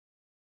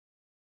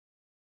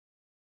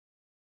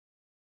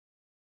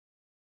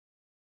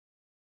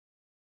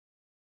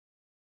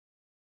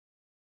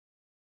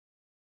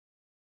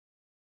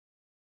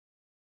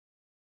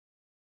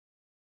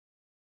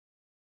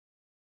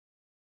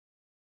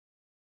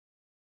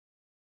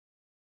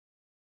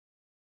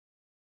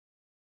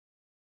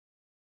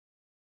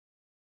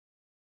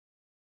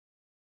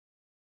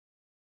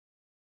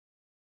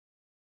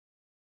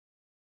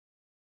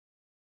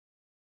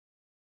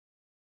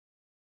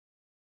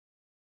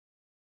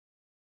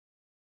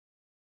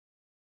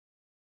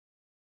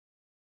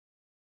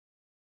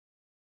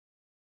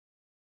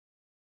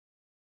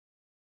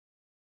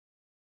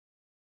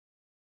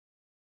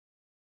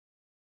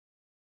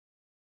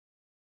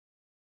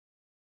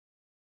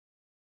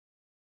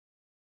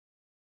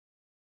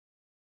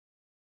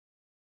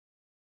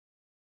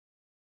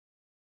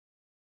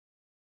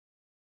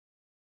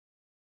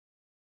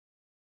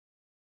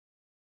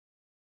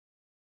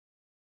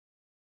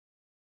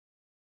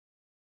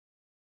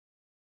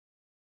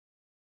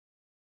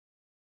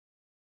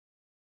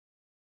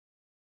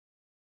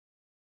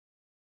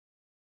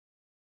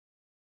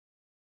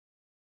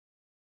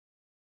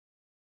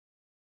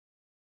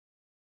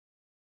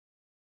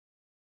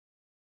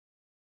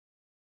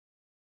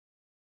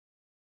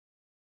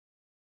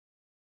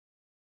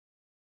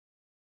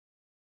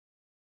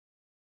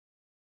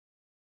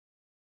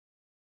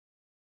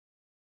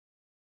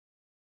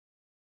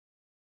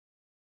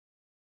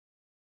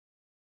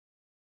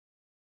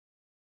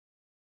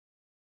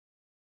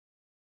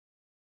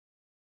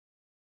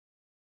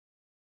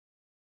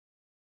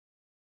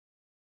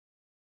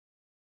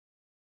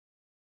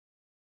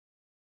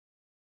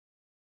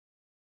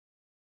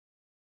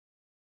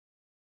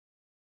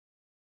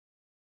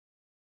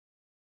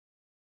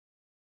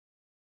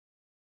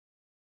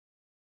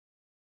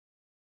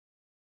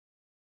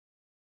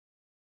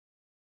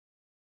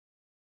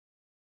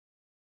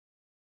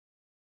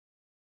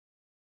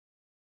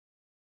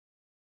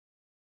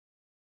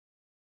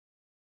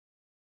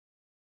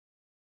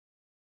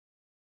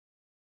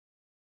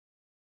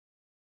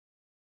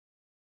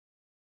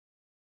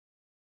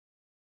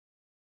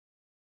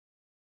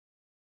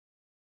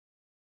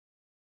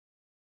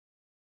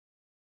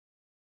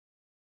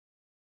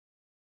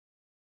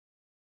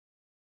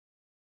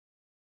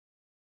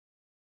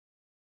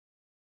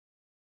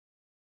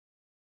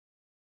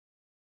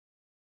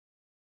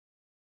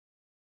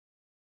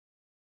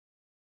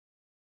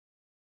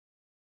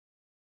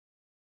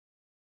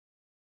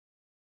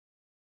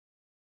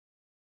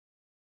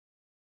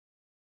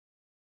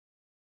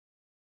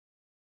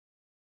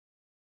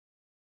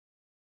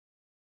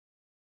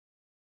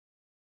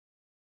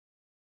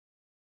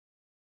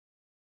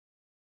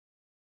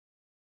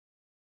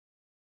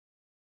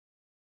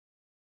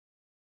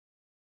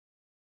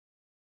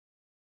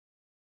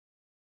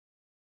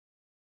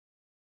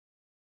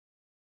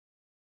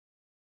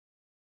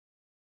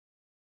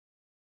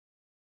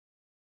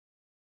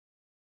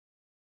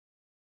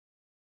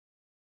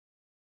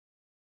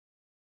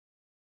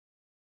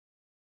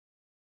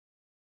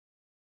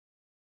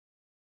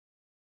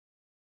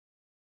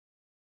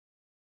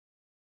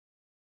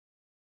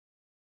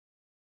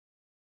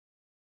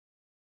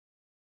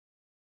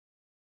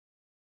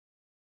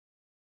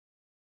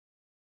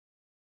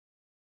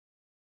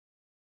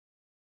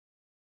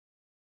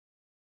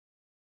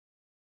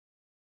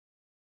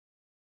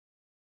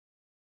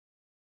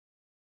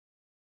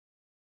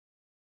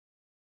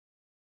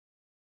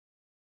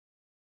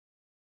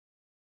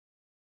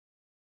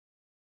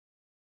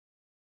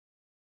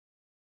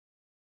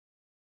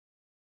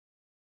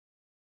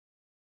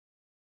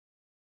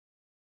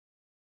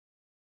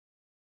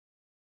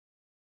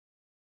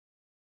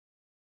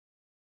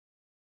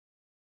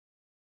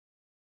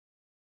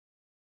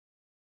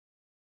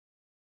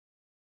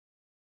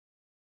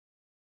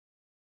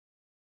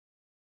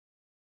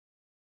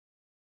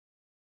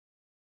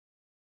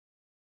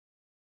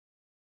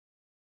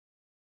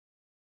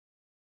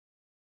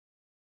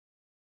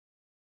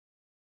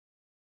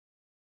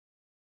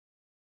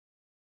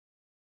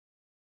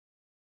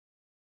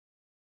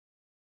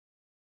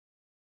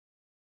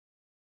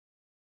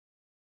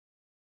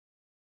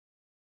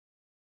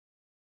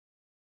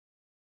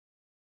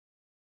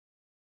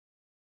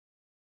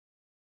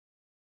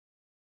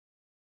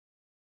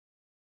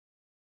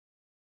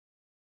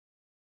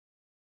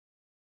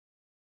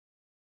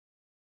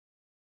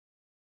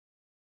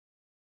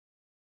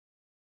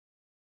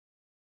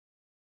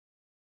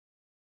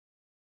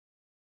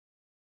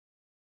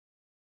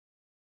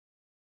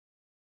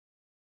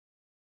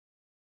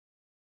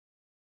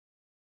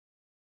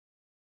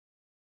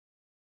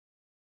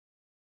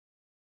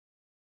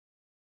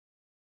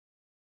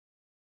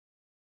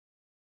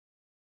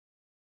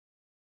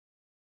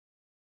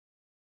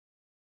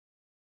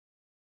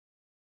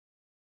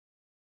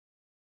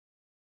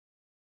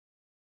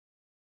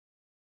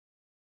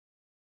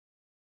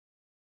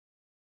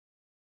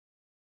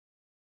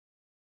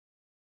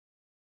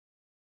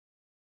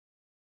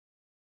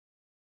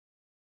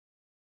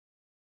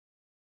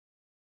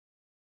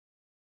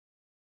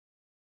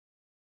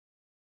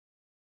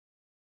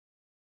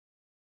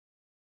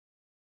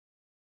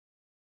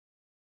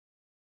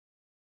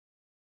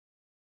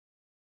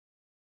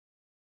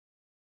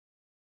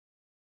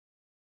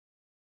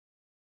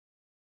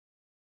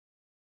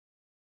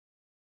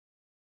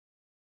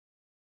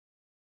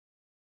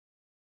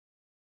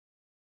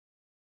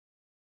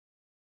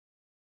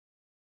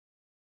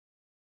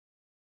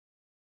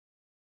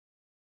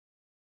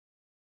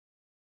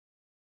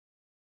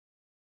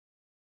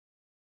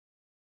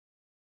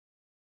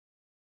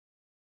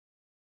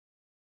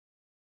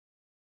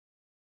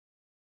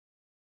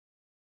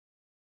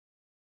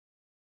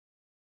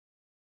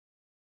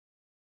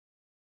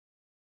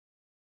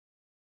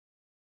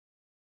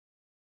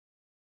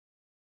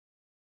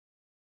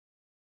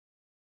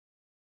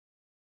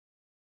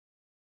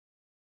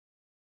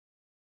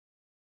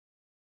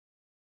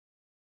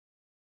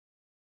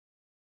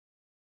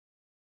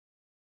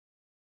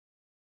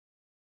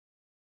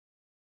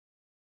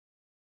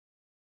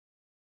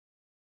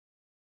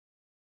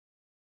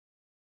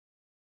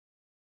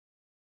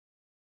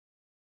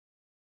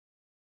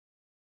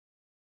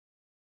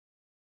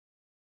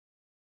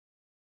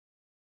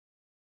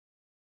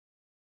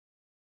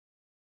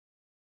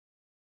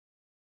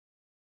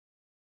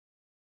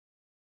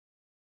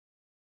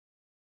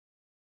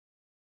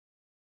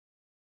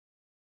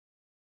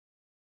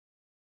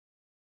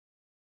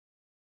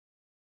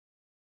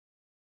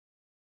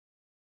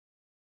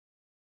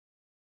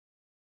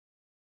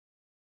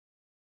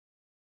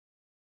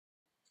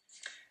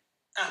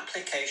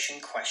Application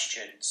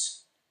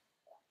questions.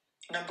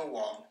 Number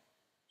 1,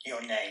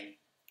 your name.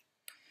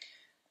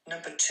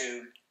 Number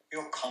 2,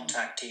 your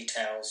contact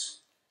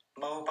details,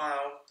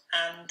 mobile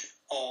and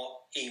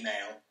or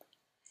email.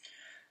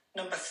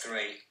 Number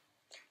 3,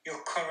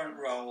 your current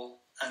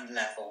role and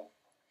level,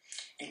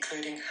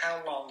 including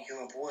how long you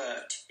have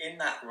worked in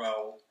that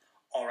role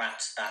or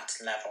at that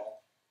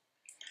level.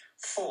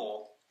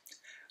 4,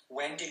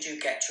 when did you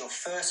get your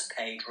first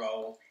paid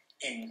role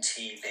in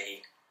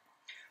TV?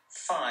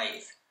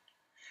 5,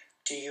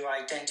 do you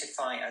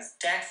identify as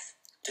deaf,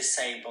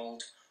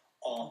 disabled,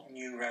 or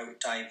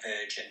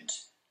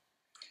neurodivergent?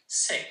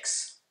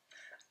 6,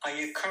 are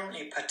you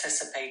currently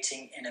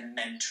participating in a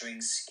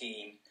mentoring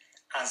scheme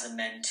as a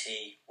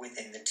mentee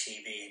within the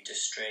TV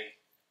industry?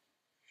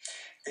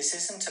 This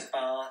isn't a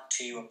bar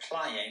to you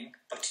applying,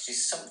 but it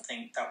is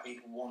something that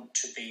we want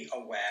to be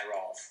aware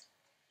of.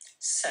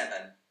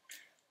 7,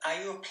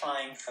 are you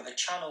applying for the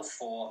Channel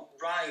 4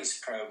 RISE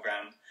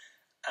programme,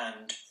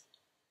 and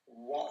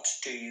what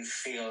do you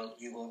feel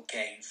you will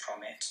gain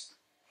from it?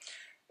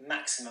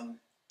 Maximum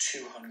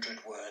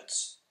 200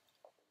 words.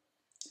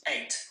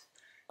 8,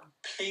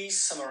 please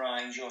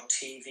summarise your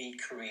TV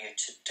career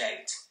to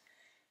date,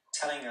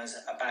 telling us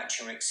about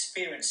your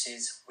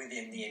experiences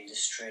within the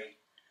industry.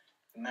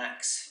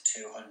 Max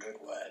 200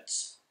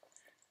 words.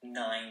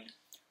 9,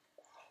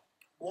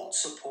 what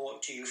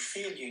support do you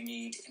feel you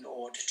need in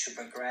order to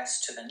progress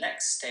to the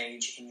next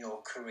stage in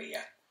your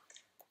career?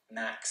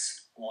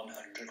 Max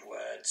 100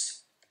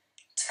 words.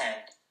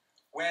 10,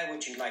 where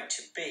would you like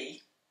to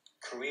be,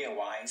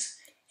 career-wise,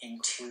 in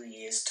 2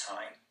 years'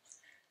 time?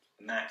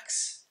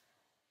 Max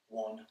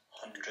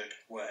 100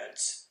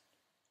 words.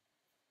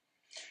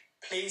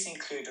 Please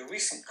include a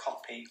recent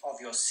copy of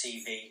your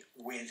CV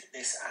with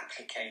this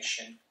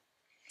application.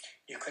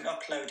 You can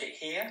upload it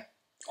here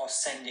or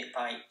send it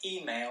by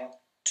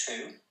email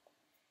to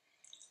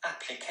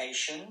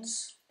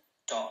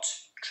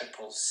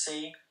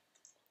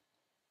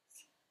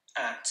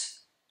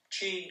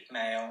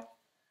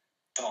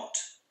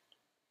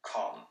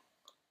applications.cc@gmail.com.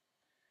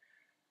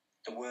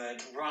 The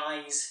word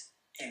RISE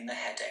in the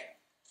heading.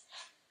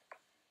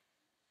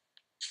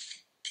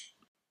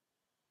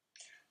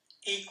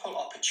 Equal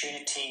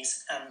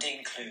opportunities and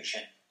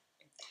inclusion.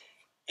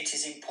 It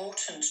is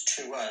important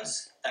to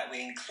us that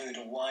we include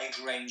a wide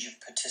range of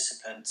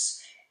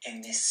participants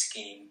in this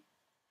scheme.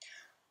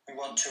 We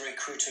want to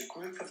recruit a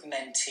group of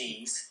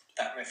mentees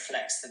that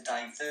reflects the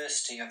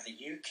diversity of the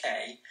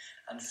UK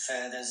and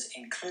furthers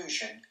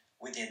inclusion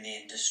within the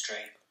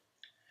industry.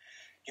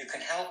 You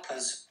can help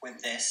us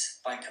with this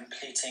by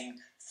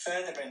completing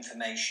further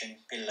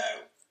information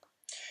below,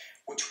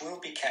 which will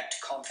be kept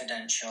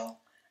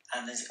confidential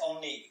and is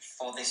only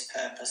for this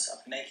purpose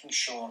of making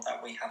sure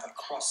that we have a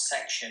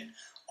cross-section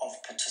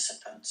of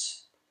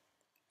participants.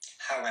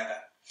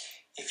 However,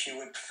 if you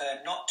would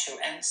prefer not to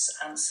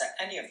answer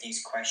any of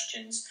these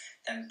questions,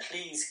 then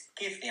please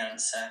give the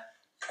answer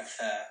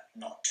 "prefer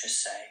not to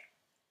say."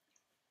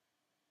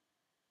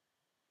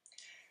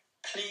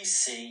 Please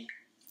see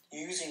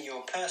using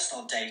your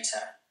personal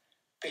data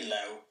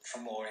below for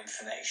more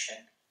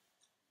information.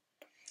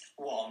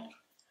 1,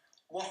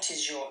 what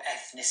is your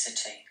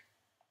ethnicity?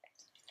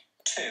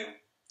 2,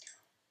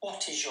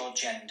 what is your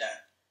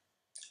gender?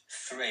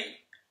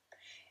 3,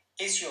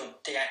 is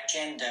your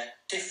gender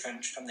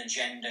different from the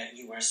gender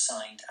you were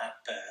assigned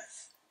at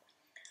birth?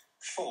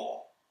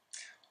 4,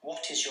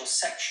 what is your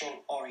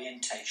sexual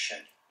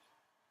orientation?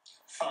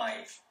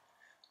 5,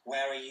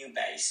 where are you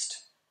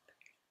based?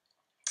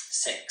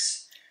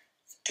 6,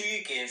 do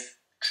you give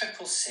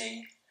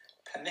CCC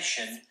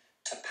permission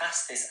to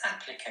pass this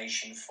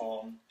application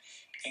form,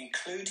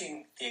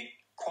 including the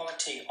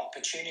Equality,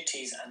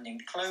 Opportunities and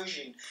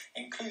Inclusion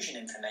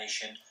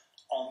information,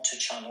 onto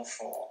Channel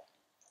 4?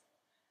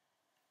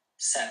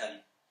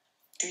 7,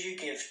 do you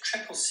give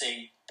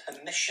CCC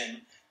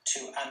permission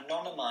to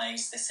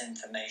anonymise this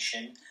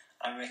information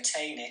and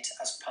retain it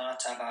as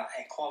part of our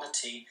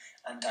equality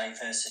and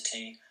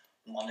diversity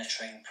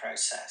monitoring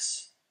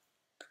process?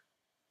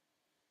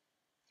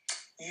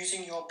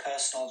 Using your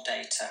personal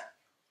data.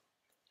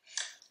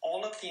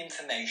 All of the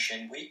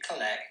information we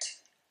collect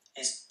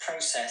is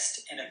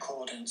processed in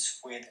accordance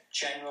with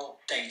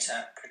General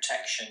Data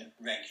Protection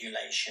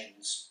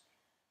Regulations,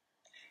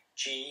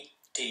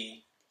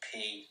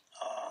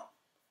 GDPR,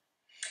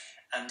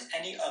 and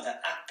any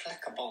other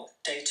applicable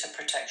data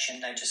protection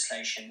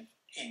legislation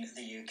in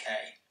the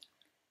UK.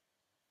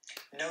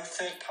 No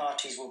third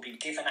parties will be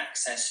given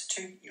access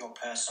to your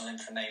personal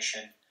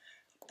information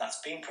that's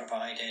been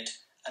provided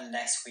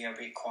unless we are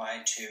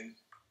required to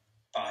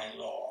by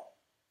law.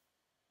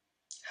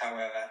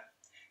 However,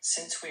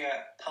 since we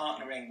are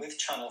partnering with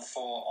Channel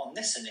 4 on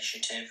this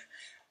initiative,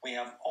 we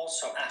have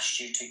also asked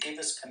you to give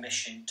us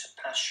permission to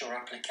pass your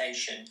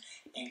application,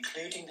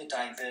 including the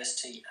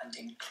diversity and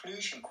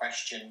inclusion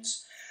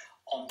questions,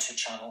 onto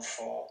Channel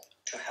 4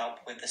 to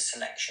help with the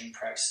selection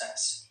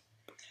process.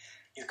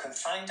 You can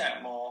find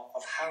out more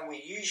of how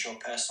we use your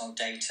personal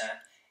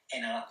data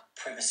in our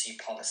privacy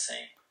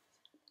policy.